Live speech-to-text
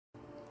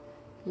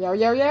Yo,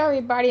 yo, yo,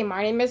 everybody.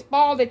 My name is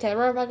Baldi.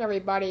 Telltale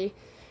everybody.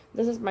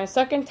 This is my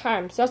second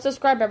time. So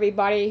subscribe,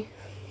 everybody.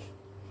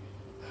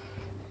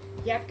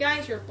 Yep,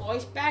 guys, your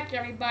boy's back,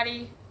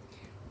 everybody.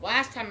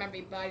 Last time,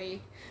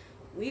 everybody,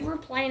 we were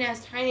playing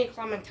as Tiny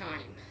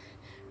Clementine.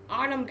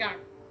 Autumn got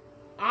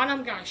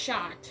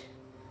shot.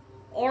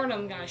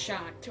 Autumn got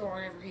shot, or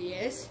wherever he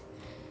is.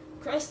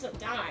 Krista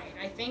died.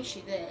 I think she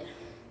did.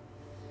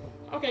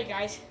 Okay,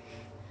 guys.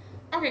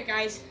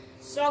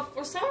 So,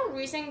 for some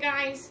reason,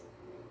 guys,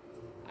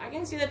 I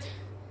can see that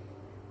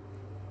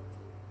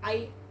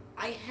I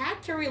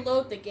had to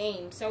reload the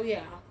game, so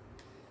yeah.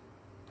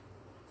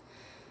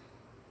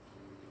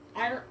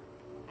 I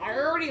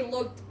already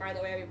looked, by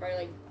the way, everybody,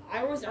 like,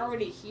 I was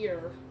already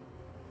here.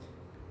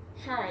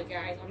 Alright,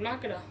 guys, I'm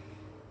not gonna...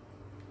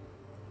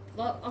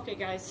 Okay,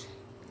 guys.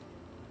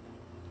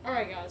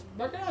 Alright, guys,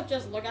 we're gonna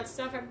just look at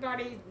stuff,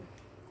 everybody.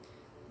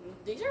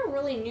 These are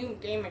really new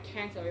game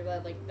mechanics,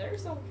 everybody. Like,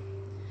 there's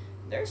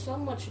so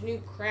much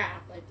new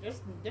crap. Like,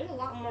 there's a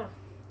lot more...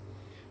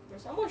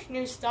 There's so much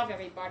new stuff,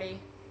 everybody.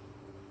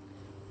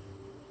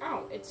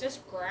 Oh, it's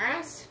just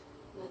grass?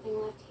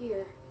 Nothing left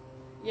here.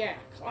 Yeah,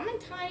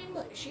 Clementine,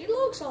 she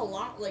looks a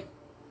lot like...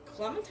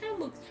 Clementine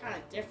looks kind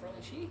of different.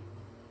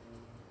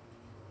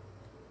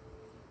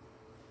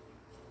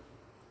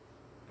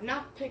 I'm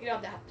not picking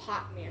up that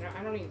pot, man.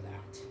 I don't need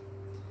that.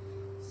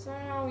 So,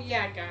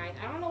 yeah, guys.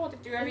 I don't know what to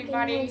do,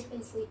 everybody. Anyone's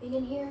been sleeping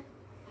in here?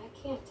 I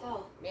can't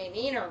tell. Me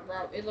neither,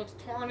 bro. It looks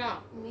torn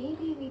up.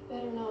 Maybe we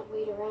better not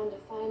wait around to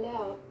find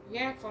out.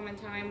 Yeah,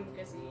 Clementine,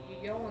 because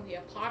you don't want the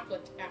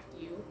apocalypse after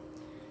you.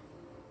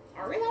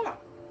 Are we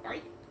not Are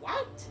you...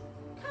 What?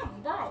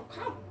 Come, bro.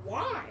 Come.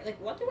 Why? Like,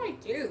 what do I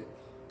do?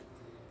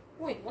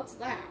 Wait, what's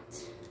that?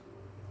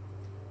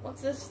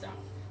 What's this stuff?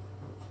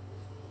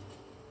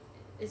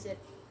 Is it...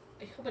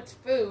 I hope it's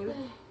food.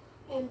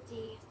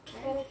 Empty.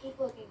 Gotta keep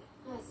looking.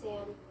 Huh,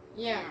 Sam?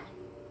 Yeah.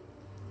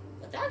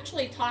 Let's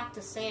actually talk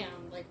to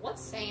Sam. Like,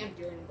 what's Sam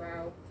doing,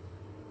 bro?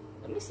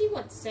 Let me see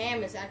what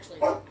Sam is actually...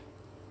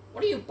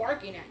 What are you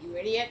barking at, you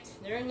idiot?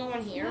 There's no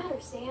one here.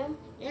 What's the matter, Sam?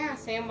 Yeah,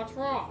 Sam, what's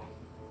wrong?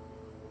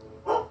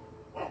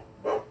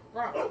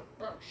 Bro,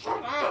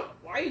 shut up.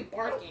 Why are you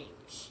barking?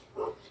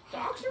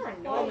 Dogs are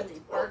annoying when they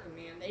bark,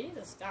 man. They need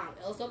to stop.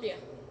 Else they'll be...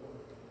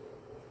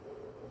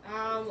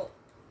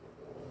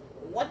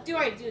 What do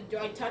I do? Do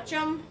I touch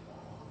him?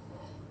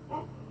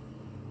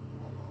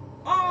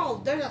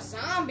 Oh, there's a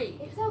zombie.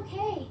 It's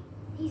okay.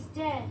 He's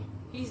dead.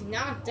 He's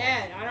not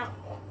dead. I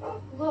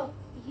don't... Look,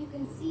 you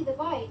can see the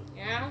bite.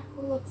 Yeah?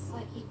 Looks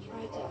like he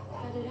tried to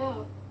cut it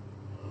out.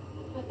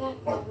 But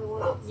that never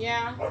works.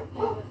 Yeah?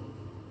 Ever.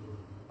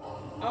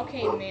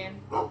 Okay,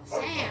 man.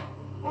 Sam!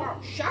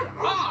 Bro, shut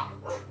up!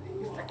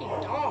 You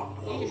freaking dog.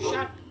 You just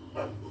shut...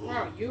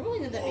 Bro, you really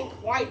need to be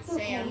quiet, It's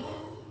okay. Sam.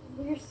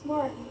 We're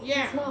smart.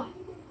 Yeah. He's not.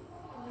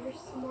 We're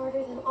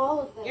smarter than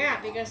all of them.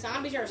 Yeah, because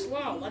zombies are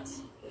slow.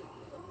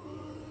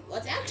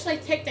 Let's actually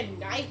take the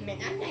knife, man.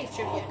 That knife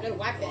should be a good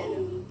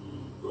weapon.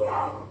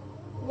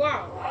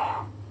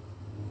 Whoa.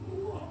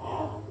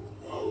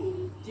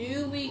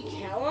 Do we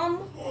kill him?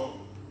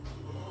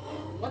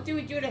 What do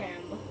we do to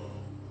him?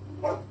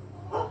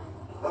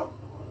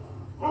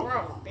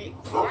 Bro, big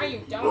why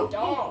you dumb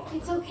dog?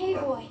 It's okay,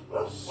 boy.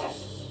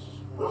 Shh.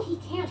 He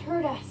can't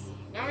hurt us.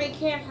 No, he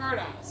can't hurt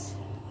us.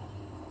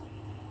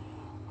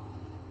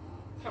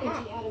 Come Think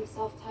on. he had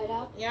himself tied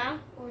up? Yeah?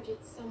 Or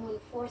did someone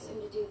force him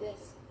to do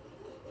this?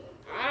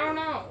 I don't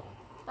know.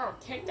 Bro,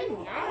 take the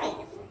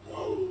knife.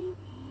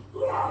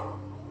 Bro,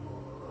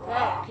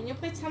 can you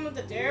please tell me what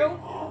to do?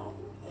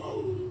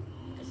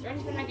 Is there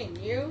anything I can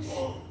use?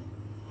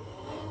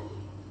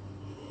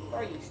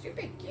 Bro, you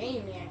stupid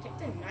game, man. Take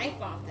the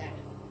knife off that.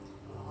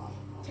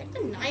 Take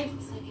the knife.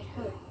 Looks like it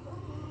hurt.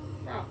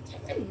 Bro,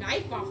 take the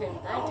knife off him,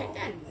 bro. Take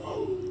that.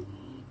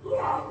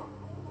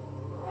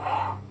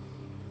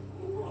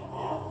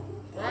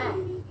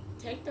 Bro,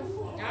 take the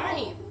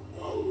knife.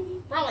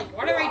 Bro, like,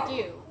 what do I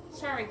do?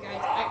 Sorry,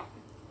 guys.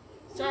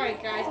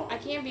 I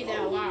can't be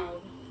that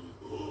loud.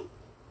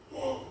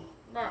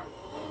 Bro,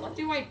 what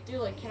do I do?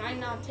 Like, can I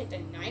not take the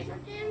knife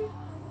from him?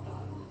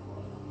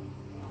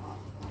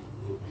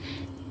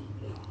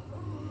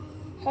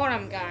 Hold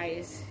on,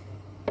 guys.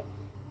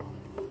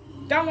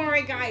 Don't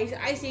worry, guys.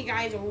 I see,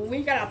 guys.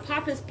 We gotta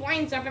pop his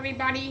brains up,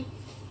 everybody.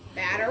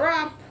 Batter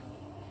up.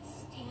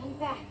 Stand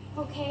back,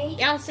 okay?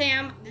 Yeah,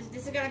 Sam.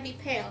 This is gonna be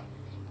pale.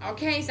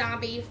 Okay,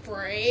 zombie.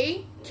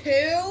 3,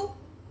 2...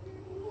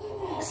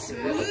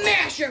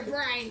 Smash your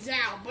brains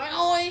out,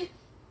 boy!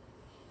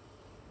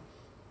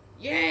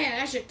 Yeah,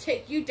 that should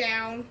take you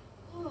down.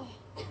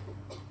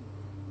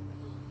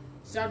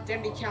 So,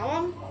 did we kill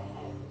him?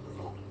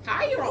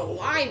 How you're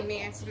alive,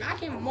 man? Smack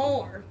him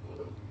more.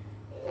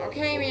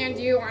 Okay, man,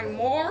 do you want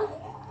more?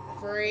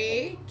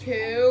 3,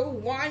 2,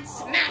 1,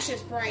 smash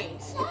his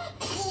brains.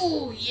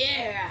 Ooh,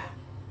 yeah.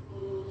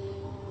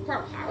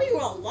 Bro, how are you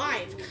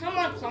alive? Come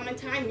on,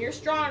 Clementine, you're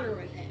stronger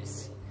than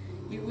this.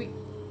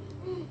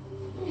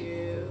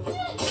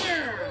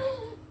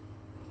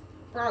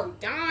 Bro,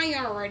 die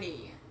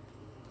already.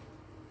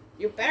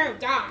 You better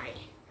die.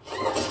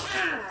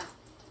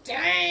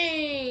 Damn.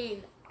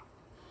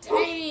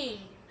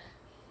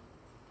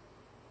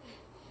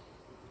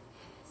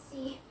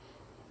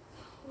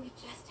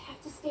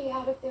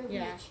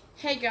 Yeah. reach.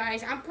 Hey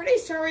guys, I'm pretty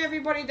sorry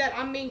everybody that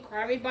I'm being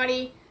quiet,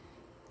 everybody.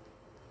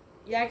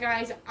 Yeah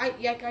guys, I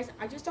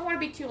just don't want to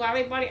be too loud,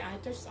 everybody.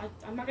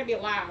 I'm not gonna be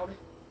loud.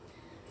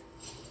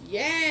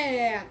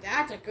 Yeah,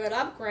 that's a good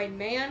upgrade,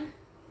 man.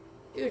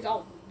 Dude, it's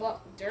all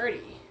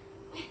dirty.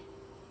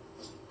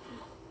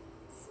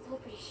 Still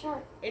pretty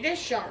sharp. It is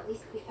sharp. At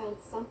least we found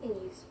something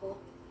useful.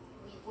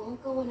 We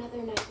won't go another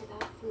night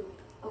without food,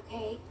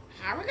 okay?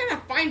 How are we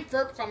gonna find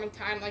food,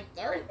 Clementine? Like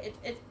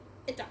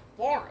it's a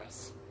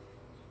forest.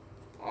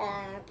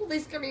 Oh,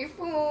 please give me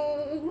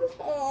food.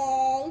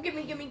 Oh, give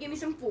me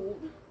some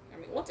food. I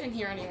mean, what's in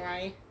here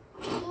anyway?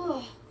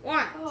 Oh,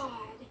 What? God.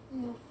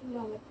 No food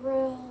on the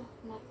grill,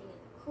 nothing in the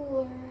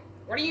cooler.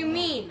 What do you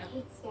mean? I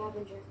hate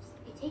scavengers.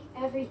 They take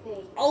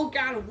everything. Oh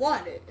God,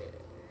 what?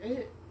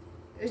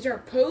 Is there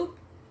poop?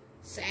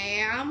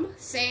 Sam,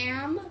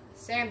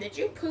 did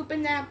you poop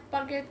in that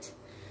bucket?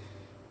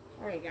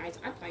 Alright guys,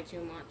 I play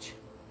too much.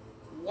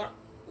 What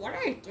did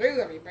I do,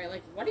 everybody?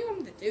 Like, what do you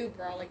want me to do,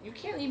 bro? Like, you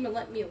can't even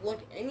let me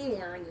look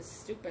anywhere in this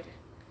stupid...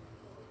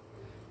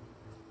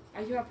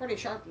 I do have a pretty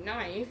sharp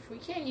knife. We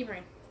can't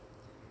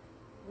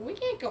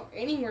go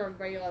anywhere,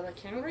 everybody, like,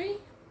 can we?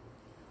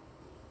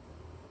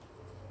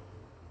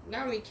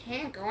 No, we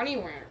can't go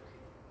anywhere.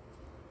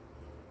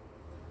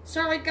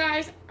 Sorry,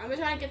 guys. I'm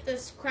just trying to get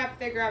this crap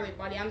figured out,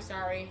 everybody. I'm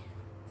sorry.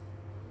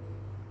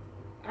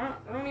 I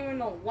don't even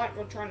know what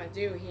we're trying to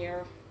do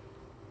here.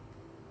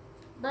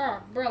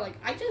 Bro, like,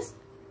 I just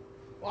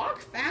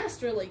walk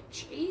faster, like,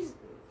 jeez,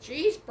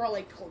 bro,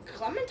 like,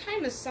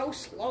 Clementine is so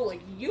slow,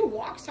 like, you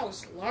walk so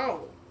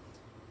slow.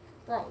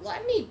 Bro,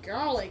 let me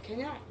go, like, can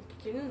you,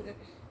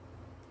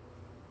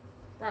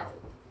 bro,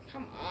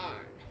 come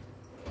on.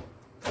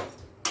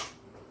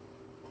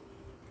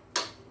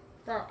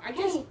 Bro, I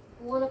just... Hey,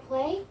 wanna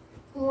play?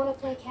 You wanna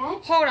play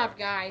catch? Hold up,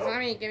 guys,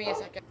 give me a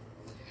second.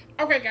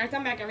 Okay, guys,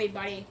 I'm back,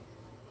 everybody.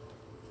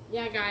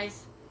 Yeah,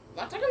 guys,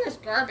 let's look in this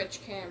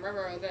garbage can,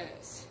 wherever it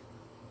is.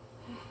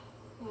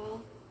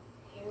 Well,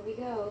 here we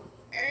go.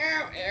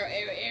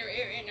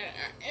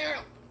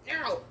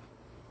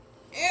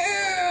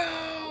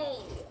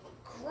 Ew!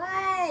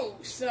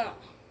 Gross!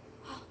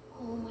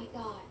 Oh my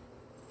God.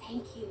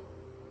 Thank you.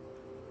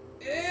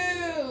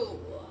 Ew!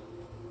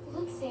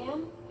 Look,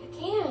 Sam. I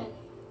can.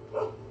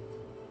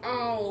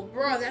 Oh,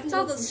 bro, that's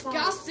so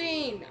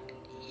disgusting!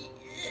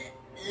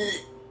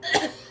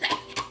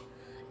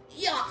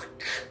 Yuck!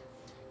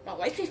 But at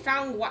least we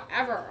found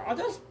whatever. Are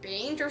those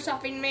beans or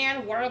something,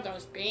 man? What are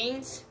those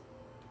beans?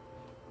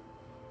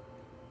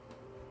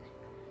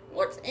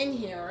 What's in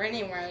here,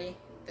 anyway?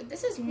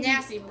 This is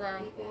nasty, bro.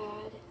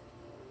 Bad.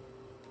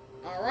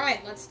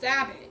 Alright, let's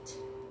stab it.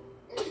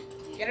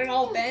 Get it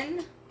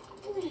open.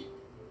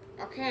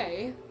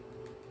 Okay.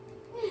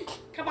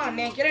 Come on,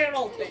 man, get it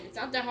open. It's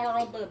not that hard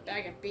to open a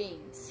bag of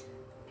beans.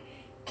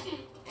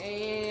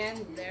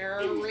 And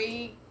there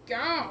we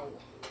go.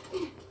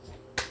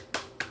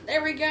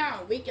 There we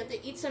go. We get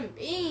to eat some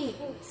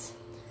beans.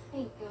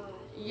 Thank God.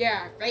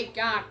 Yeah, thank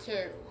God,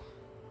 too.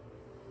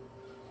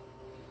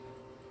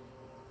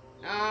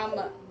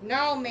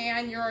 No,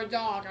 man, you're a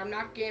dog. I'm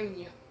not giving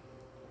you.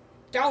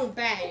 Don't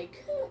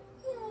beg.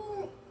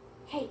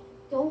 Hey,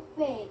 don't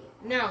beg.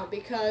 No,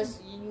 because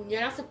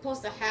you're not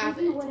supposed to have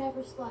Give you it.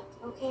 whatever's left,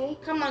 okay?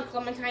 Come on,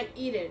 Clementine,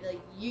 eat it.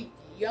 Like,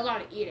 you're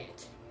allowed to eat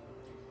it.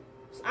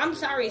 I'm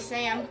sorry,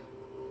 Sam.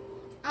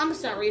 I'm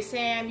sorry,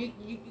 Sam. You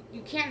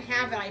can't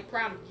have it, I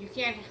promise. You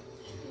can't.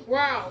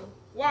 Whoa.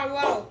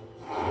 Whoa.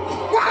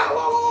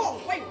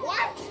 Wait,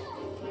 what?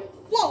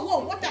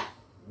 Whoa, what the?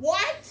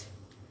 What?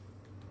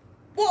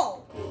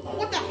 Whoa,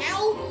 what the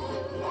hell?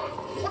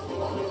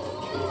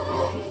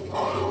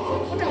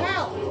 What the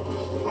hell?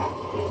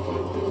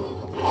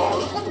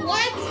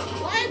 What?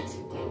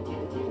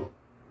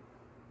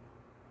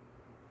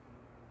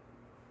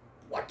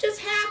 What just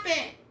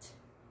happened?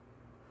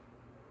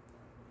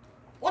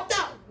 What the?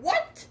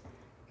 What?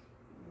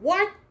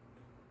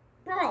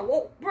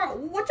 Bro,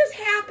 what just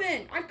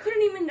happened? I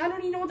don't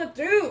even know what to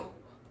do.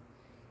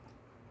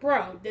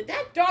 Bro, did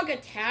that dog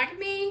attack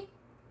me?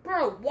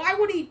 Bro, why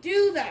would he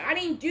do that? I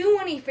didn't do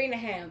anything to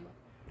him.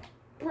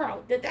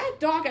 Bro, did that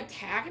dog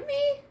attack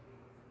me?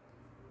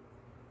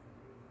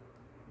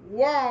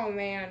 Whoa,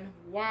 man.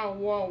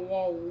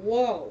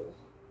 Whoa.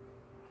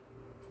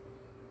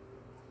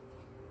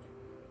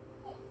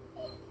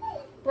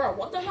 Bro,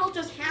 what the hell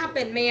just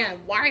happened,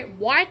 man? Why,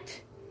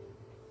 what?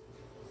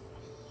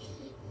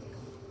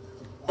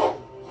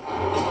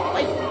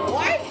 Like,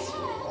 what?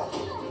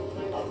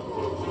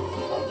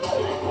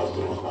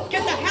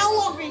 Get the hell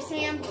off me,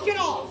 Sam! Get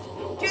off!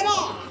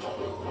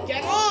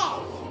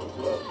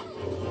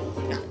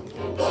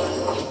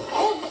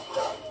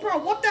 Oh, bro,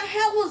 what the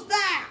hell was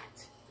that?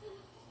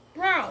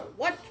 Bro,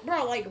 what?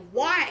 Bro, like,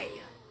 why?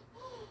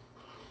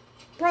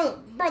 Bro,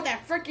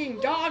 that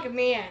freaking dog,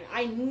 man.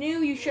 I knew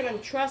you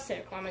shouldn't trust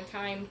it,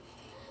 Clementine.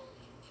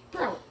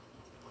 Bro,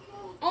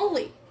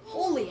 holy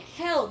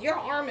hell, your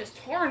arm is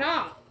torn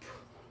up.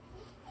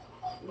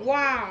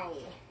 Wow.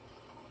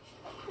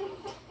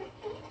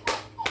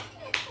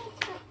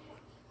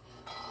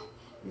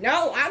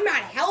 No, I'm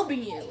not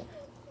helping you.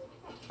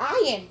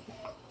 I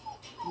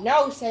am.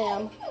 No,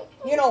 Sam.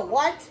 You know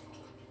what?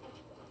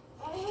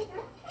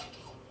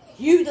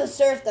 You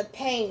deserve the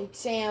pain,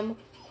 Sam.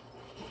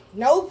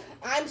 Nope.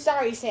 I'm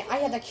sorry, Sam. I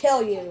had to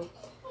kill you.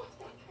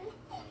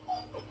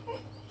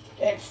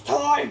 It's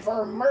time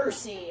for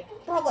mercy.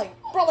 Bro,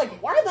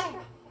 why the...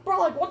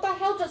 Bro, what the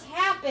hell just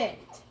happened?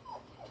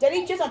 Did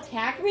he just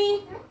attack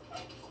me?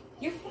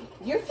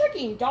 You're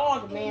freaking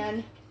dog,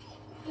 man.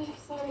 I'm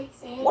sorry,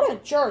 Sam. What a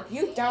jerk.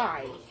 You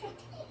died.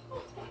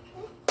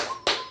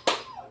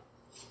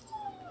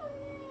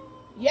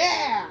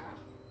 Yeah!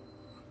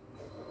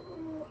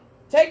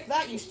 Take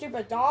that, you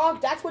stupid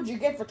dog. That's what you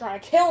get for trying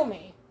to kill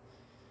me.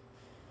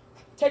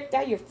 Take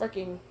that, you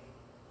freaking...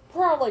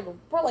 Bro,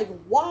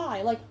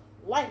 why? Like,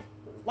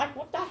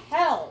 what the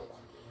hell?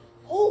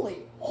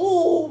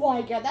 Oh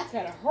my god, that's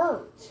gonna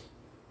hurt.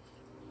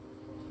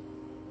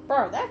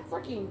 Bro, that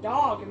freaking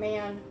dog,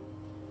 man.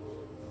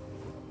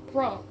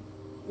 Bro,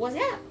 what's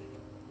that?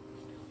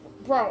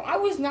 Bro, I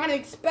was not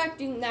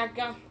expecting that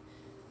guy.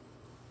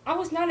 I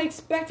was not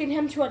expecting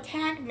him to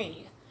attack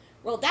me.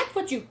 Well, that's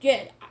what you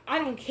get. I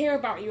don't care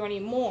about you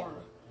anymore.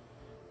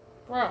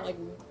 Bro,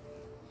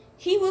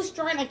 he was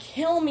trying to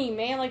kill me,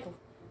 man.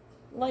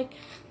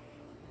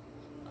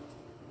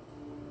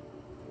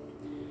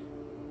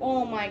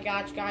 Oh my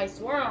gosh, guys,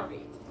 where are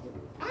we?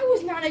 I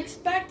was not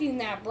expecting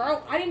that,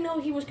 bro. I didn't know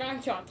he was going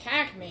to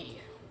attack me.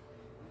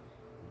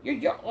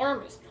 Your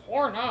arm is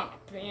torn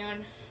up,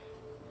 man.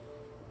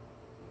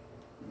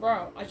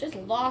 Bro, I just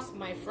lost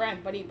my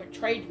friend, but he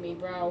betrayed me,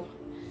 bro.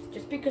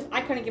 Just because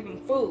I couldn't give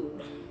him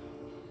food.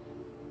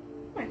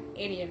 I'm an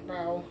idiot,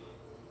 bro.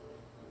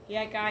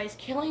 Yeah, guys,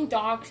 killing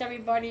dogs,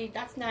 everybody,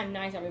 that's not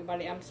nice,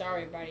 everybody. I'm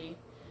sorry, buddy.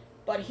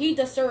 But he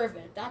deserved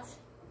it.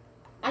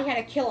 I had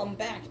to kill him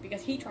back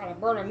because he tried to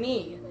murder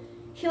me.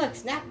 He,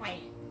 snapped my...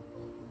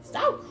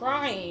 Stop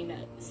crying.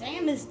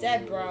 Sam is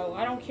dead, bro.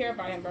 I don't care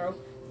about him, bro.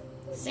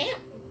 Sam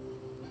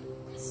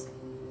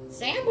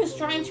was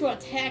trying to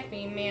attack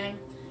me, man.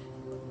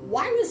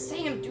 Why was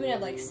Sam doing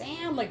it?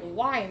 Sam,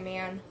 why,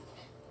 man?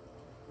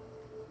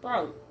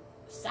 Bro,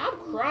 stop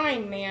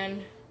crying,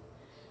 man.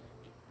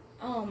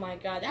 Oh my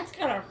god, that's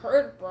gonna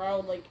hurt,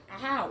 bro.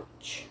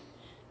 Ouch.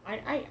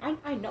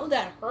 I know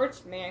that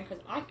hurts, man,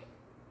 because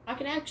I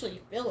can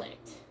actually feel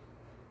it.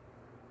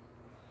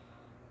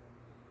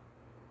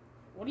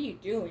 What are you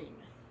doing?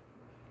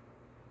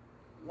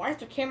 Why is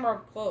the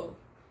camera closed?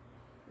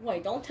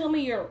 Wait, don't tell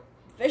me your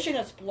vision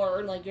is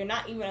blurred, you're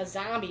not even a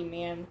zombie,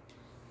 man.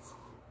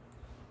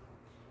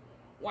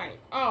 Wait,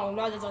 oh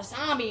no, there's a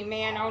zombie,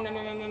 man. Oh,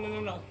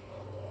 no.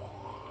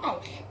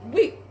 Oh,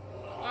 wait.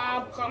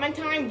 Comment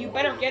time, you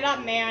better get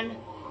up, man.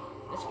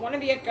 It's gonna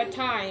be a good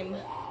time.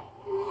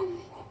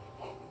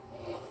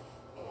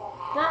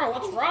 Bro,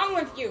 what's wrong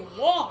with you?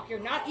 Walk, you're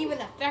not even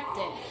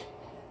affected.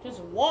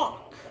 Just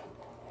walk.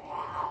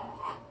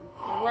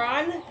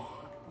 Run?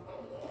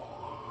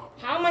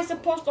 How am I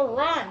supposed to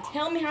run?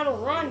 Tell me how to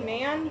run,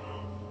 man.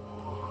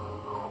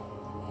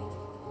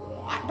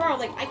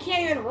 Bro, I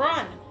can't even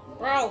run.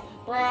 Bro,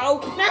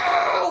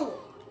 no!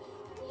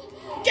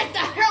 Get the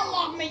hell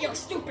off me, you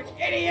stupid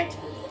idiot!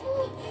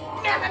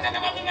 No,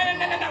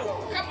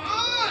 come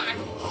on!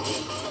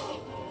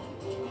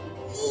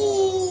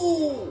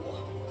 Ooh!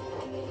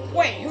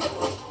 Wait.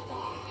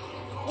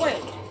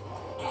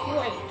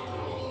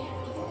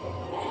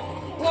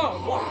 Whoa.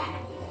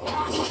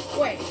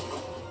 Wait.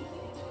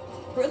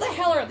 Who the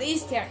hell are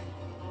these two?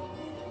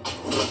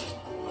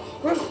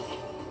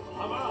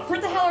 Who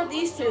the hell are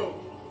these two?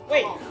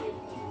 Wait.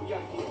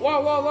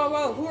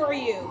 Whoa. Who are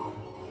you?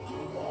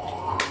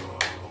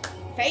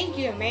 Thank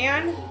you,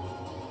 man.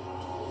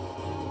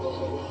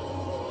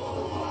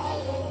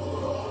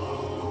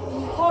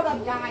 Hold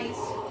up, guys.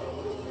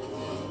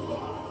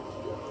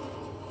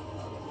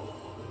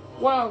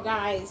 Whoa,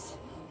 guys.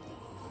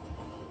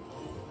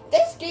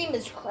 This game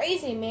is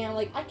crazy, man.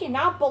 I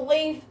cannot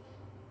believe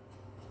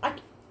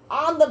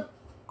on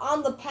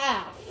the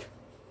path.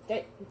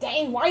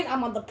 Dang right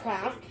I'm on the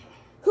path.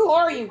 Who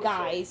are you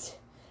guys?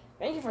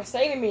 Thank you for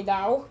saving me,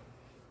 though.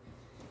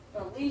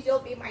 But at least you'll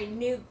be my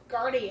new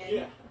guardian.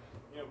 Yeah,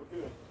 we're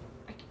good.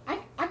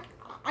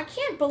 I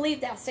can't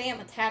believe that Sam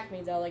attacked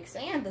me, though.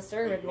 Sam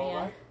deserved it, man.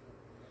 Right?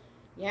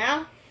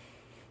 Yeah?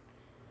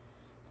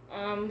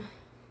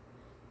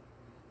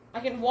 I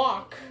can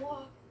walk.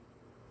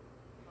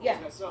 Yeah.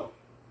 How's that so?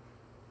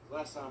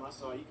 Last time I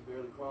saw you could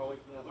barely crawl away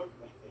from that lurker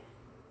back there.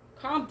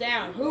 Calm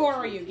down. Who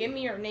are you? Give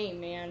me your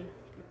name, man.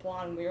 You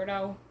blonde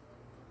weirdo.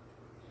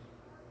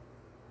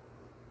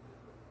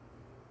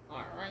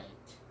 Alright.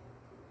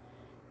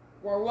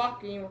 We're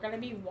walking. We're gonna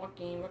be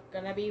walking. We're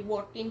gonna be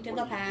walking to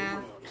the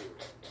path.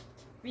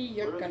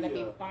 We're gonna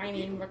be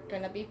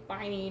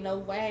finding a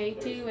way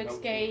to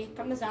escape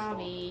from the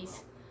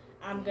zombies.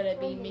 I'm gonna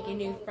be making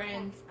new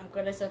friends. I'm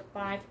gonna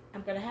survive.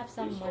 I'm gonna have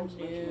someone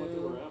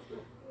new.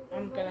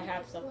 I'm gonna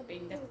have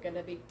something that's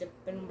gonna be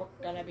different. We're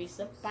gonna be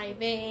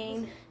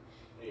surviving.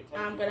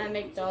 I'm gonna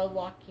make The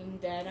Walking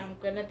Dead. I'm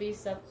gonna be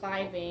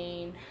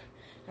surviving.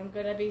 I'm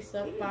gonna be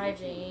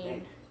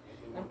surviving.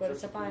 I'm gonna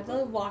survive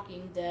The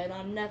Walking Dead.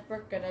 I'm never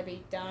gonna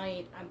be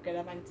dying. I'm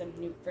gonna find some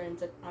new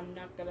friends. I'm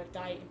not gonna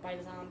die by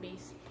the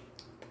zombies.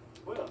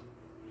 Well,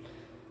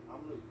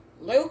 I'm Luke.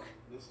 Luke?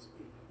 This is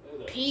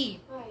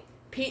Pete.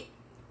 Pete. Hi.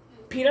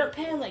 Peter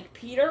Pan, like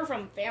Peter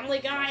from Family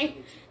Guy.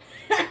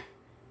 For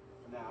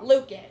now,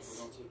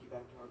 Lucas. we're gonna take you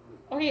back to our group.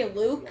 Okay, We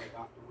Luke. got a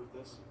doctor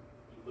with us.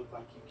 You look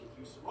like you could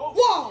use some. Oh,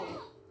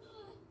 Whoa!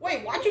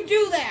 Wait, why'd you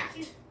do that?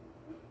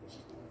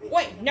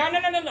 Wait,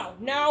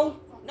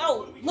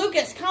 no,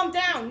 Lucas, calm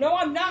down. No,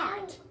 I'm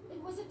not.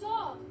 It was a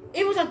dog.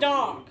 It was a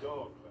dog.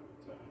 Dog,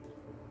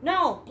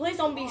 No, please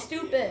don't be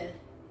stupid.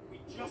 we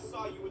just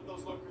saw you with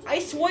those lookers. I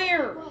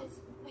swear. It was.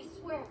 I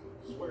swear.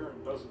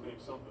 Swearing doesn't make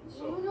something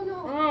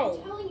No. Oh.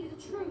 I'm telling you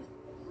the truth.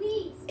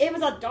 Please. It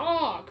was a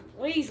dog.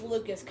 Please,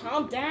 Lucas,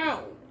 calm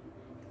down.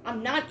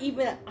 I'm not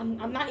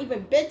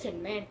even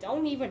bitten, man.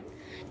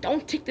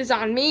 Don't take this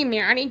on me,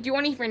 man. I didn't do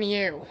anything to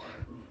you.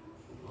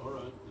 All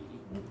right.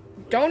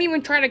 Don't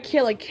even try to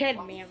kill a kid,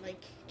 man.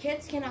 Like,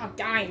 kids cannot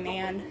die,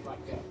 man.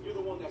 Like that. You're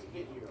the one that's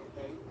been here,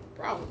 okay?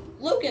 Bro,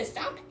 Lucas,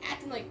 stop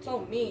acting like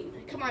so mean.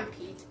 Come on,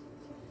 Pete.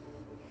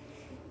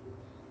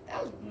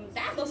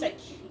 That looks like,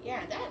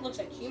 yeah, that looks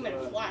like human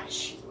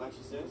flesh. Like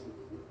she says.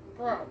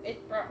 Bro,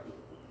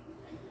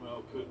 Well,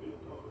 it could be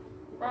a dog.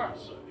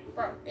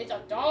 bro, it's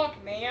a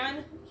dog,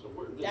 man. So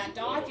where did That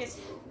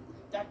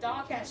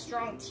dog has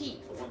strong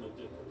teeth. the one that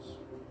did this?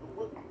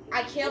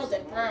 I killed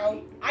it,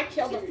 bro. I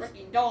killed the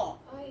freaking dog.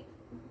 I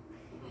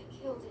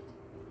killed it.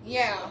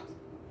 Yeah,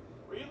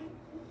 Really?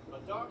 A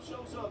dog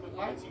shows up and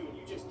bites you and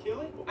you just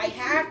kill it? I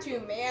have to,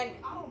 man.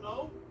 I don't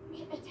know.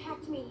 It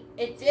attacked me.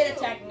 It did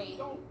attack me.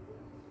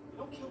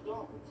 Don't kill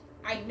dogs.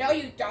 I know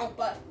you don't,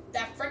 but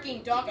that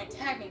freaking dog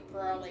attacked me,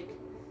 bro. Like,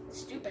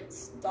 stupid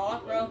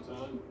dog, bro.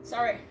 Time,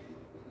 Sorry.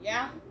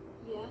 Yeah,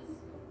 Yes.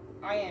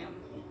 I am.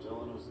 you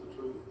telling us the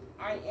truth?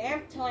 I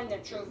am telling the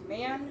truth,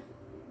 man.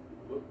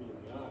 Look me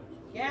in the eyes.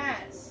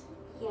 Yes.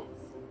 Yes.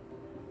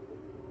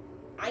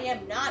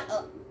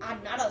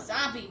 I'm not a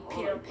zombie,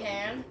 Peter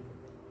Pan.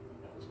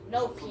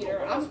 No,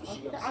 Peter.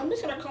 I'm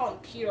just gonna call him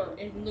Peter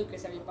and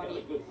Lucas,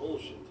 everybody. Good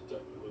bullshit,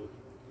 Detective Luke.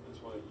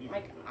 That's why you.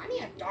 Like, I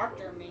need a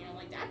doctor, man.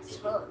 Like, that's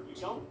hurt. You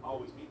don't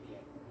always beat me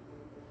at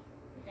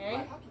it. Okay?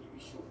 How can you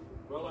be sure?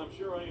 Well, I'm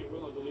sure I ain't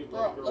willing to leave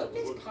Bro,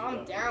 Lucas,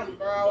 calm down,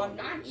 bro. I'm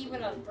not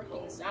even a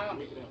freaking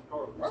zombie.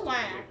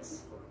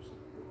 Relax.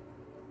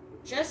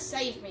 Just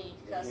save me,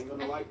 because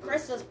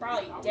Chris is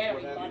probably dead,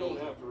 You everybody.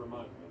 don't have to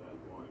remind me of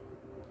that point.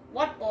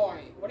 What boy?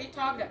 What are you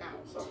talking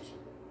about? Sorry.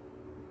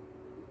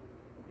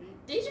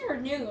 These are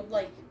new,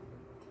 like,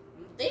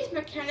 these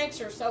mechanics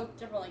are so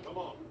different. Like, Come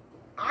on.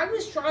 I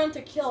was trying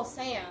to kill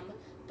Sam,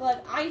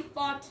 but I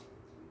thought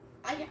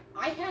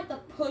I had to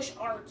push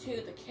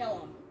R2 to kill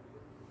him.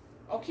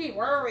 Okay,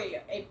 where are we?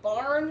 A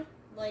barn?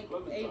 Like,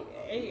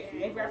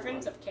 a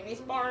reference of Kenny's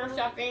barn or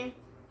something?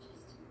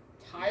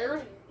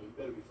 Tired? You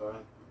better be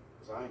fine.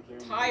 'Cause I ain't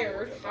caring.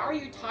 Tired? How are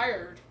you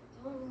tired?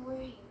 Don't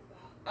worry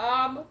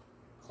about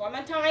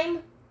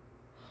Clementine?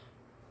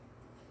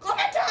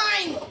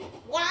 Clementine!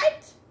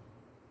 What?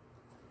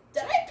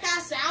 Did I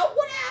pass out?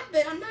 What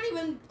happened? I'm not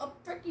even a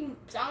freaking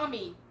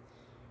zombie.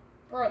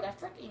 Bro, that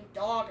freaking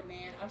dog,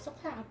 man. I'm so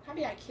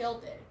happy I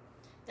killed it.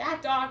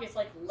 That dog is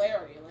like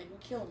Larry. Like, we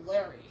killed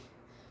Larry.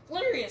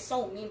 Larry is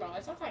so mean, bro.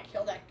 I thought I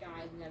killed that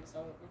guy in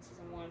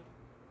season 1.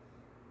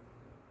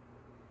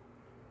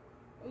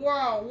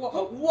 Whoa, whoa,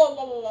 whoa, whoa,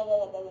 whoa, whoa,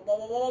 whoa, whoa,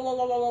 whoa, whoa, whoa,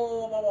 whoa,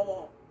 whoa, whoa, whoa,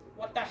 whoa.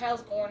 What the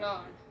hell's going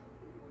on?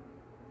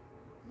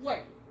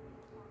 Wait,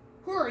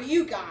 who are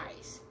you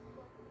guys?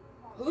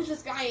 Who's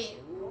this guy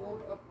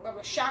with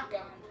a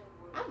shotgun?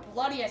 I'm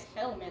bloody as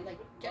hell, man. Like,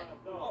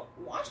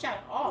 wash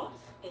that off.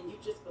 And you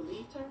just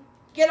believed her?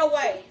 Get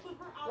away.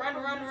 Run.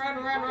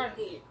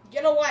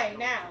 Get away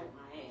now.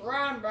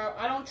 Run, bro.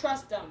 I don't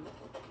trust them.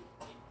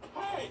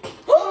 Hey!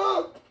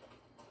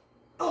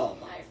 Oh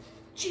my,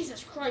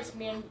 Jesus Christ,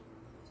 man.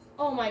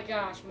 Oh my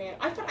gosh, man.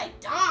 I thought I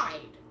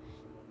died.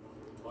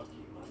 Lucky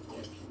my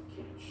nephew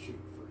can't shoot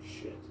for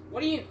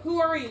shit. Who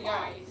are you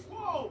guys?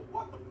 Whoa!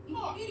 What the You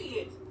fuck?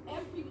 idiot!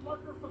 Every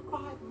lurker for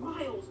 5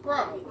 miles.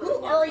 Bro,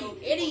 who are you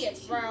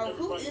idiots, bro?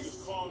 Who Everybody is...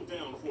 just calm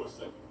down for a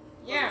second.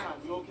 Yeah,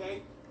 You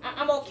okay?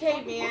 I'm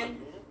okay,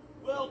 man.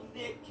 Well,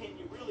 Nick, can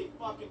you really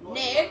fucking blame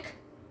Nick?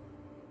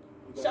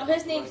 her? So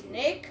his name's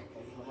Nick?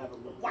 Okay, he'll have a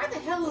look. Why the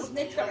hell is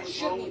Nick trying to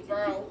shoot me,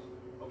 bro?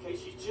 Okay,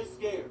 she's just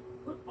scared.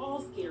 We're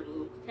all scared,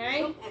 Luke.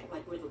 Okay? Don't act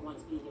like we're the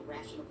ones being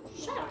irrational.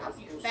 Shut up,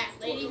 you fat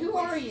lady. Who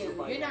are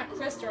you? You're not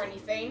Chris or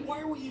anything. Why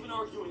are we even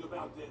arguing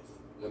about this?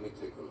 Let me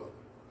take a look.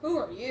 Who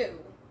are you?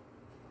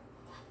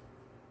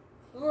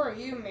 Who are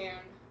you, man?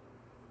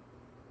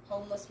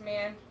 Homeless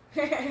man?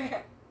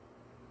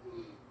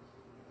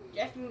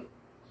 Jeff,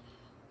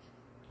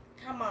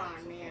 come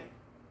on, man.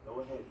 Go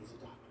ahead, he's a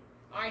doctor.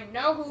 I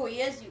know who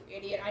he is, you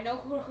idiot. I know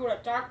who the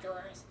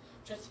doctor is.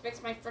 Just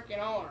fix my freaking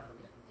arm.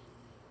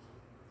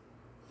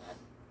 That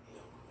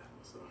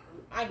must have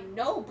hurt. I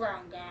know,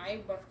 brown guy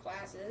with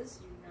glasses,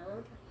 you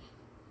nerd.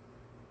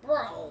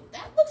 Bro,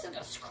 that looks like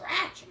a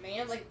scratch,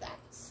 man. Like,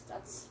 that's...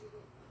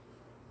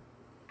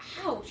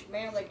 Ouch,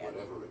 man. Like,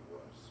 Whatever it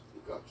was,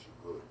 You got you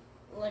good.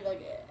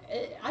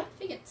 I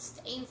think it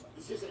stains.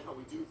 This isn't how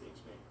we do things,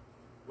 man.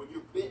 When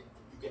you're bit,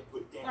 you get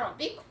put down. Bro,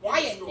 be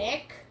quiet,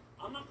 Nick.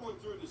 I'm not going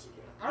through this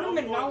again. I don't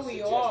even know who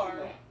you are.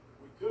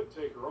 We could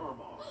take her arm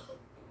off.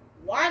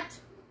 What?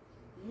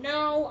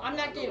 No, I'm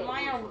not getting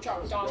my arm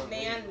chopped off,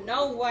 man.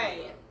 No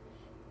way.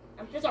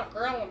 I'm just a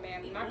girl,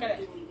 man. I'm not gonna.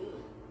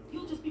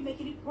 You'll just be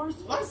making it worse.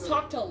 Let's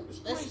talk to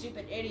this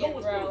stupid idiot,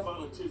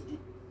 bro.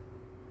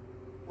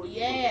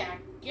 Yeah,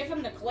 give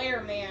him the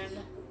glare, man.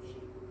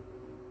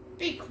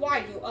 Be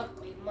quiet, you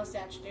ugly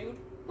mustache dude.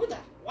 Who the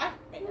what?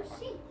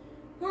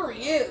 Who are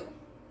you?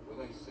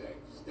 What I say,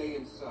 stay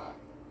inside.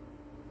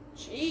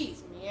 Jeez,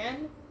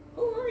 man.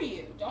 Who are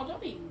you? Don't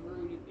be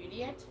rude, you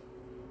idiot.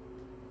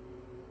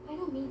 I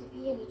don't mean to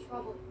be any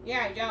trouble.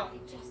 Yeah, I I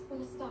don't. just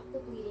want to stop the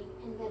bleeding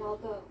and then I'll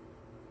go.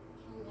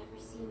 You'll never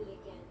see me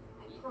again.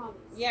 I promise.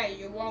 Yeah,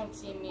 you won't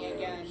see me Where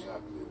again.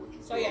 exactly what you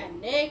So yeah,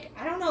 Nick,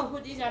 I don't know who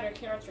these other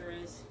character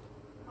is.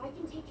 I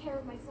can take care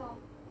of myself.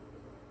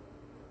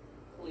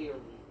 Clearly.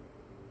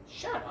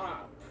 Shut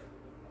up.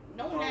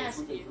 No one asked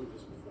We've been you. through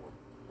this before.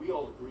 We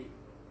all agree.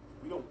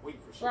 We don't wait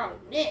for shit. Bro,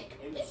 like this. Nick,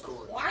 End be of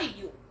story. quiet,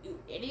 you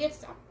idiot.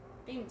 Stop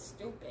being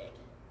stupid.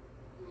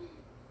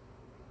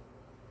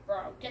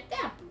 Bro, get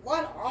that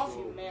blood off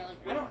you, man.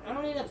 Like, I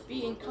don't need to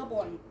be in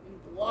couple in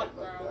blood, Like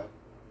bro. that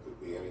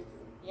could be anything.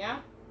 Yeah?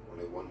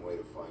 Only one way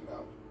to find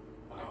out.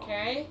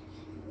 Okay.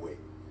 You wait.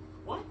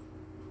 What?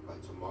 By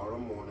tomorrow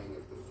morning,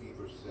 if the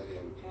fever set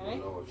in, Okay.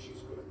 you'll know if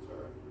she's gonna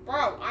turn.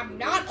 Bro, I'm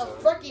not a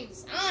freaking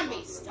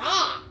zombie.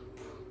 Stop.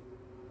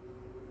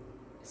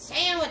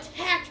 Sam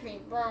attacked me,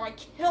 bro. I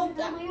killed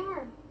What about that. my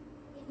arm?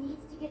 It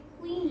needs to get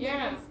cleaned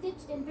Yeah. and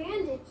stitched and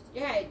bandaged.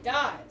 Yeah, it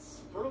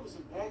does. Turtle is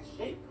in bad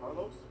shape,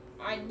 Carlos.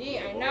 I All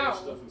the know.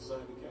 stuff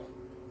inside the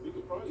cabin. We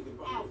could probably get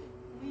by. Alvin,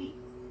 please.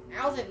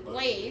 Alvin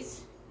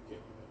Blaze. Okay.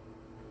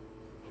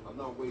 I'm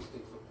not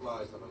wasting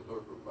supplies on a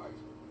lurker bite.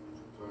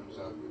 Turns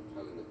out you're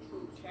telling the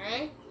truth.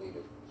 Okay. Clean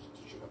it,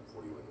 stitch it up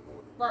for you in the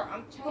morning. Bro,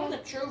 I'm telling the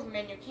truth,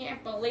 man. You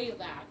can't believe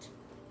that.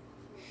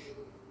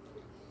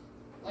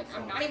 Like,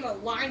 I'm not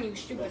even lying, you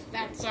stupid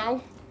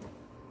fatso.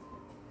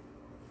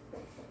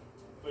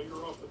 Finger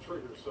off the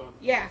trigger, son.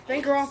 Yeah,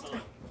 finger off.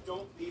 Son,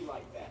 don't be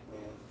like that,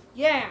 man.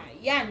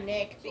 Yeah,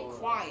 Nick. Be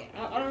quiet.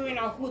 I don't even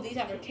know who these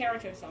other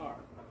characters are.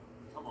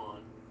 Come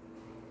on.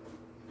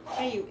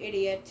 Hey, you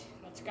idiot.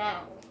 Let's go.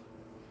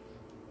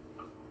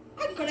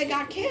 I could have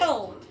got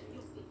killed.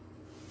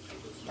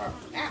 Bro,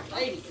 that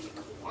lady, be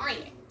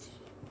quiet.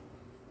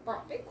 Bro,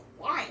 be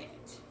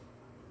quiet.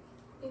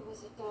 It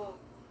was a dog.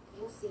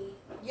 You'll see.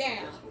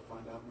 Yeah. Guess we'll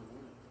find out in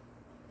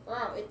the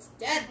morning. Bro, it's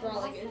dead, bro.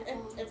 Like,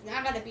 it's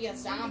not gonna be a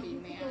zombie, You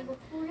man. look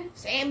for it?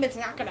 Sam is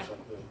not gonna.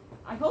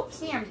 I hope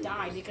Sam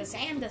died because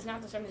Sam does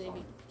not deserve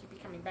to be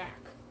coming back.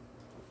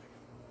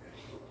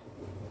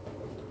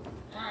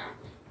 Ah.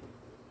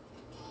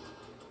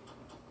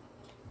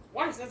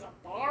 What is this, a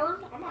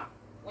barn? I'm not.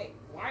 Wait,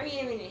 why are we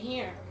even in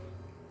here?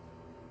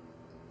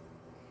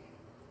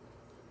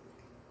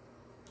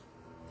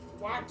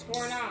 What's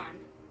going on?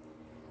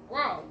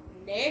 Bro,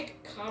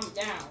 Nick, calm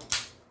down.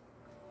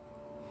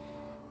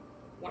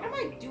 What am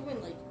I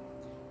doing? Like,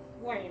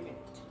 wait a minute.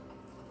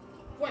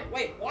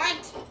 Wait,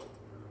 what?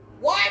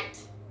 What?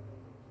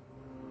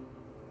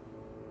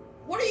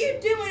 What are you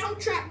doing? Don't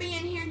trap me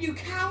in here, you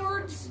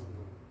cowards!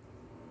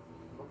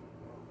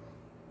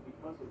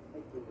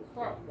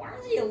 Bro, why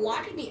are they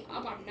locking me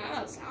up? I'm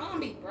not a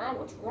zombie, bro.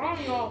 What's wrong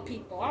with all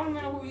people? I don't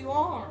know who you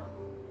are.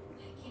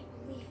 I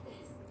can't believe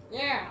this.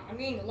 Yeah, I'm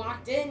getting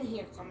locked in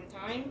here,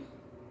 Clementine.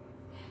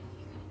 You're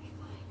gonna be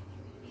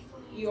fine. You're gonna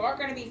be fine. You are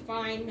gonna be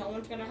fine. No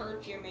one's gonna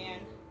hurt you,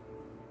 man.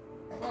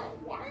 Bro,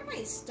 why am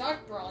I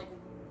stuck, bro? Like,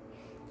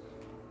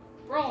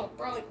 bro,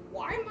 like,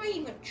 why am I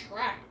even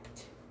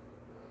trapped?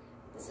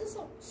 This is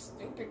so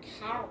stupid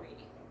cowardly.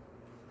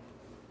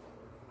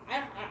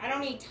 I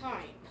don't need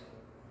time.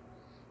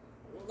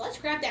 Let's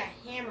grab that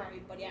hammer,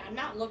 everybody. I'm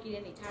not looking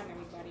any time,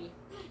 everybody.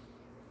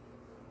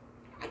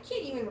 I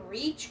can't even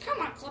reach.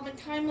 Come on,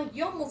 Clementine. Like,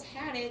 you almost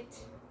had it.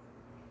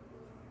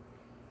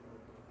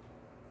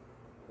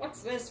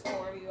 What's this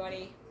for,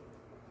 everybody?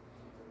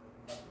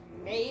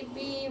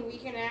 Maybe we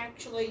can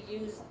actually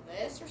use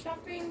this or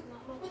something?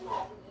 Not much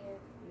left in here.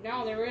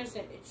 No, there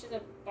isn't. It's just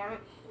a barn.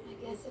 I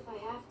guess if I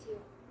have to,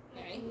 I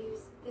Okay. can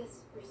use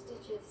this for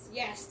stitches.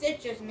 Yeah,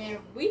 stitches, man.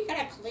 We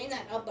gotta clean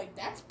that up. Like,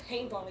 that's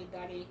painful,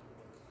 everybody.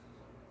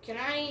 Can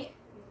I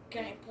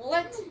pull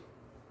it?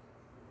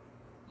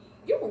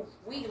 You're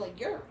weak. Like,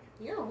 you're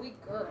a weak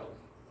girl.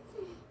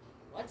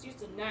 Let's use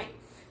the knife.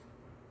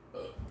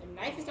 The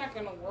knife is not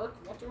gonna work.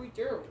 What do we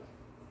do?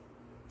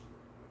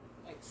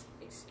 Like,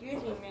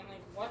 excuse me, man.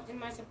 Like, what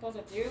am I supposed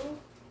to do?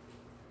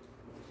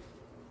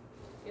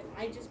 If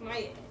I just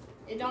might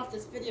end off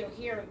this video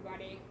here,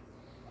 everybody.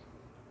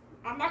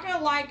 I'm not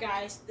gonna lie,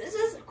 guys. This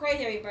is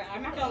crazy, everybody.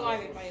 I'm not gonna lie,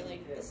 everybody.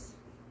 Like, this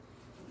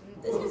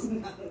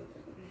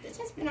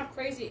has been a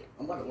crazy.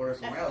 I'm about to order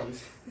some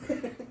rallies.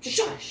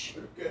 Shush!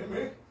 Okay,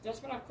 man. That's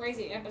been a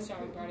crazy episode,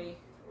 everybody.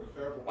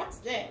 What's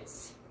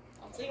this?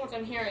 I'll see what's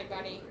in here,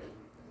 everybody.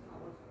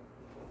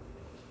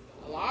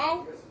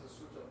 Hello?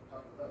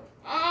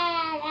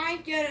 Oh, I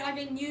get it. I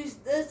can use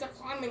this to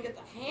climb and get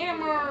the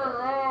hammer.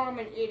 Oh, I'm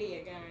an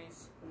idiot,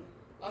 guys.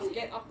 Let's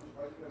get up.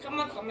 Come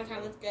on,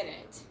 let's get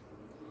it.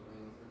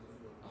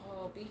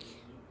 Oh,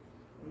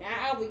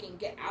 now we can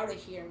get out of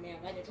here, man.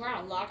 Like, they're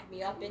trying to lock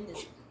me up in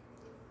this.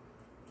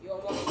 Yo,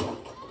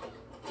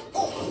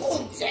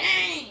 oh,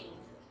 dang!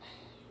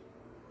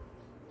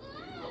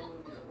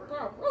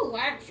 Bro,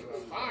 relax, you're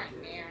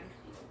fine, man.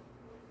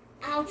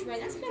 Ouch, man,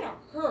 that's gonna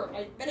hurt.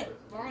 I bet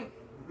it burned.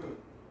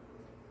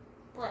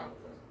 Bro,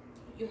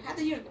 you have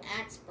to use an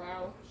axe,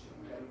 bro.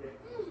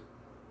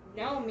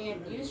 No,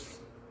 man, use.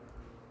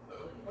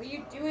 What are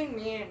you doing,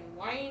 man?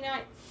 Why are you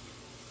not?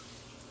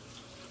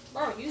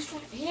 Bro, use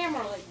the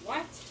hammer, like,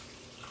 what?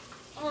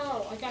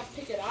 Oh, I gotta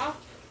pick it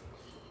up?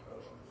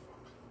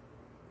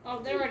 Oh,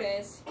 there it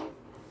is.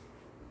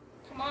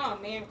 Come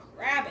on, man,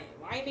 grab it.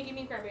 Why are you making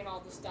me grabbing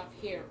all this stuff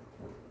here?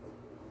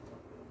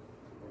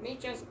 Let me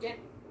just get...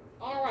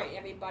 Alright,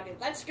 everybody,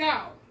 let's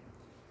go.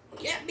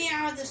 Get me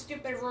out of this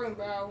stupid room,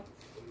 bro.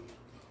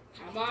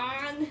 Come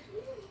on.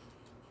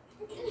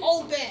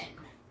 Open.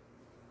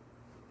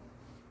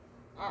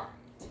 Alright.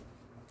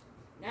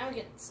 Now we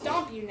can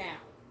stomp you now.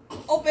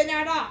 Open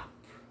that up.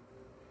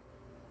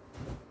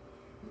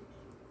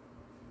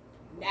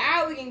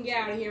 Now we can get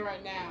out of here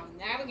right now.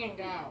 Now we can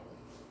go.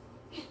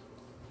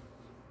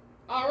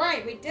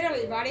 Alright, we did it,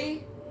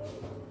 everybody.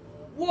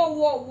 Whoa,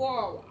 whoa,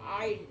 whoa.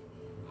 I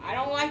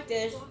don't like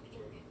this. Doctor,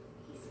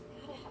 he's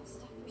gotta have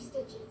stuff for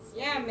stitches.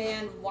 Yeah,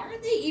 man. Why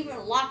are they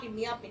even locking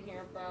me up in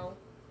here, bro?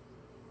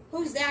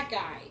 Who's that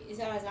guy? Is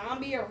that a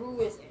zombie or who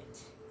is it?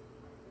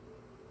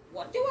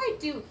 What do I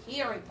do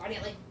here, everybody?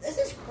 Like, this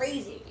is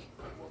crazy.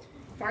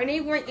 If I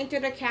need to enter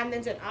the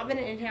cabinets and oven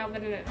and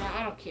oven and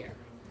I don't care.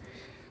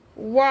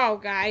 Wow,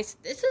 guys.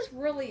 This is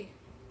really...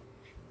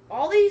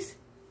 All these...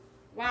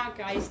 Wow,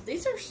 guys.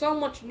 These are so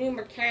much new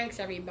mechanics,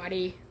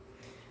 everybody.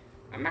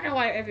 I'm not gonna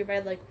lie to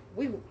everybody. Like,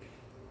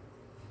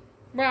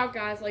 Wow,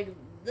 guys. Like,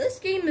 this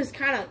game is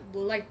kind of...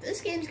 Like, this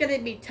game's gonna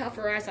be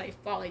tougher as I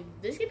thought. Like,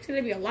 this game's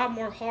gonna be a lot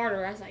more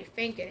harder as I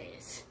think it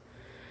is.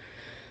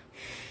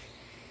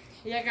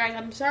 Yeah, guys,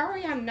 I'm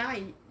sorry I'm not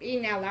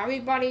being that loud,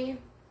 everybody.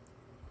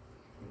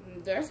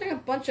 There's like a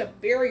bunch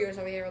of barriers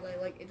over here.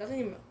 Like it doesn't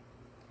even...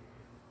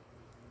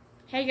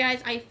 Hey,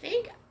 guys, I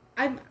think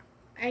I'm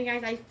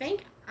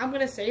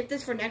gonna save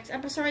this for next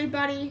episode,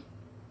 everybody.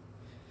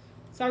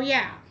 So,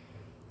 yeah.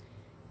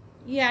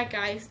 Yeah,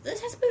 guys, this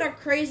has been a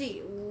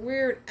crazy,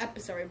 weird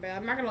episode, everybody.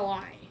 I'm not gonna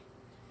lie.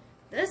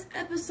 This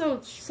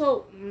episode's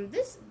so...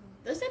 This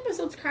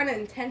episode's kind of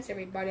intense,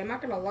 everybody. I'm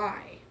not gonna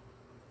lie.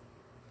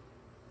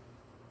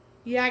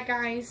 Yeah,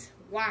 guys.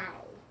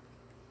 Wow.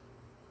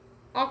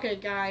 Okay,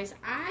 guys.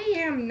 I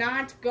am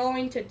not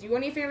going to do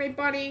anything,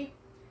 everybody.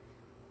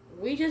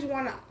 We just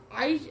wanna...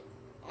 I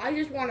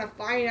just wanna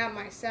find out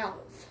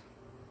myself.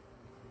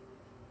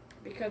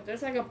 Because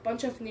there's like a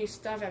bunch of new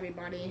stuff,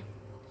 everybody.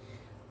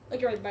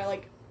 Look, everybody.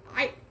 Like,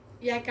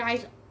 yeah,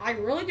 guys. I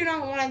really do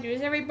not want to do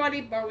this,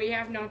 everybody, but we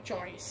have no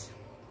choice.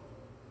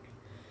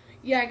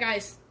 Yeah,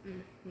 guys.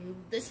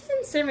 This is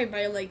insane,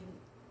 everybody. Like,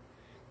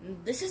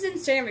 this is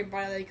insane,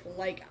 everybody.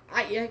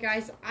 Yeah,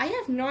 guys, I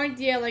have no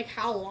idea, like,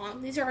 how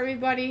long these are,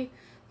 everybody.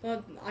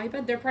 But I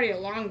bet they're pretty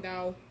long,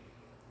 though.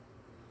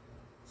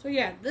 So,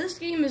 yeah, this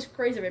game is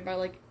crazy, everybody.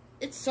 Like,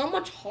 it's so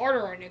much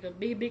harder right now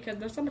because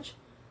there's so much...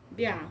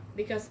 Yeah,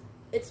 because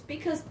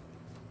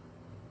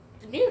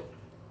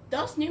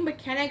those new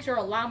mechanics are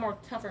a lot more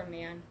tougher,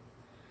 man.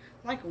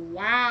 Like,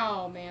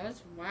 wow, man.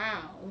 That's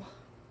wow.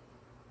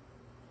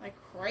 Like,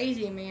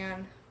 crazy,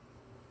 man.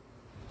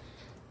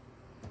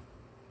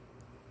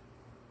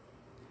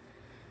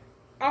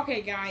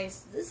 Okay,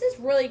 guys, this is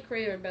really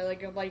crazy,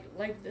 everybody.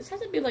 Like this has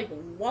to be like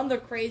one of the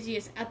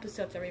craziest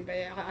episodes,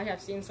 everybody, I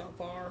have seen so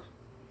far.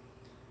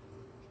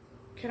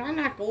 Can I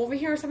not go over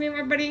here or something,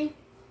 everybody?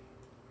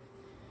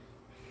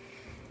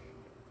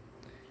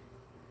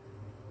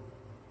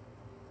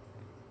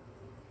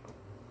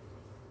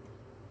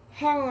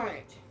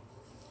 Alright.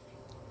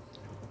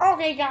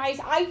 Okay, guys,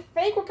 I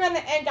think we're gonna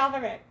end off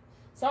of it.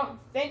 So,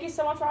 thank you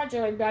so much for watching,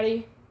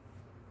 everybody.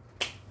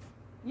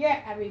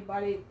 Yeah,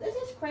 everybody. This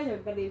is crazy,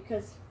 everybody,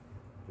 because,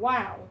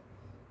 wow.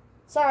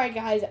 Sorry,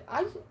 guys.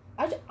 I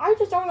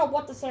just don't know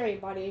what to say,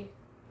 everybody.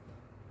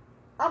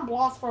 I'm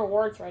lost for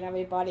words right now,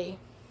 everybody.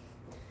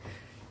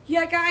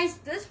 Yeah, guys,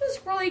 this was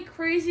really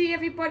crazy,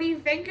 everybody.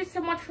 Thank you so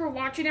much for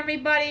watching,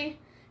 everybody.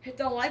 Hit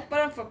the like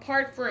button for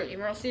part 3,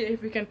 and we'll see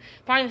if we can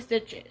find the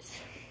stitches.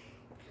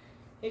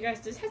 Hey,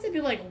 guys, this has to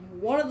be, like,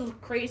 one of the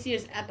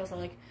craziest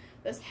episodes. Like,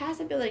 this has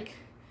to be,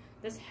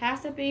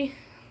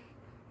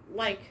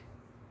 like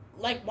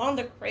one of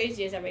the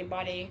craziest,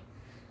 everybody.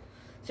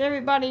 So,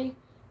 everybody,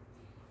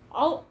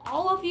 all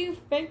of you,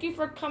 thank you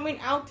for coming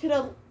out to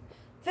the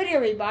video,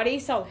 everybody.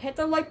 So, hit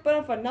the like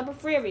button for number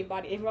 3,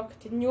 everybody, and we'll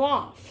continue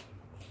off.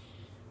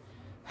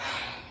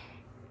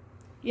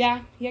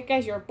 Yeah,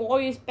 guys, your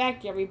boy is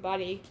back,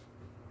 everybody.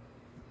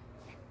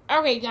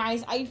 Okay,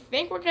 guys, I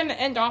think we're gonna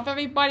end off,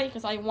 everybody,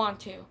 because I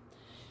want to.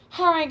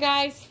 Alright,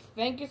 guys,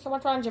 thank you so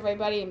much for watching,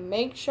 everybody.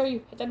 Make sure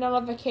you hit the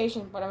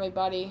notification button,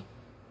 everybody.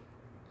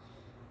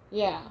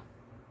 Yeah.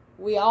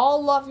 We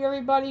all love you,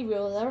 everybody. We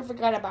will never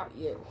forget about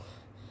you.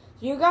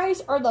 You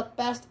guys are the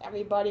best,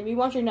 everybody. We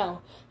want you to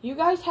know. You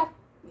guys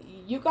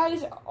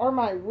are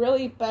my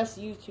really best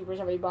YouTubers,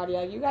 everybody.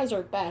 Like, you guys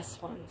are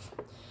best ones.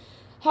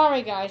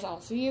 Alright, guys.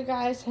 I'll see you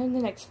guys in the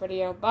next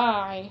video.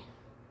 Bye.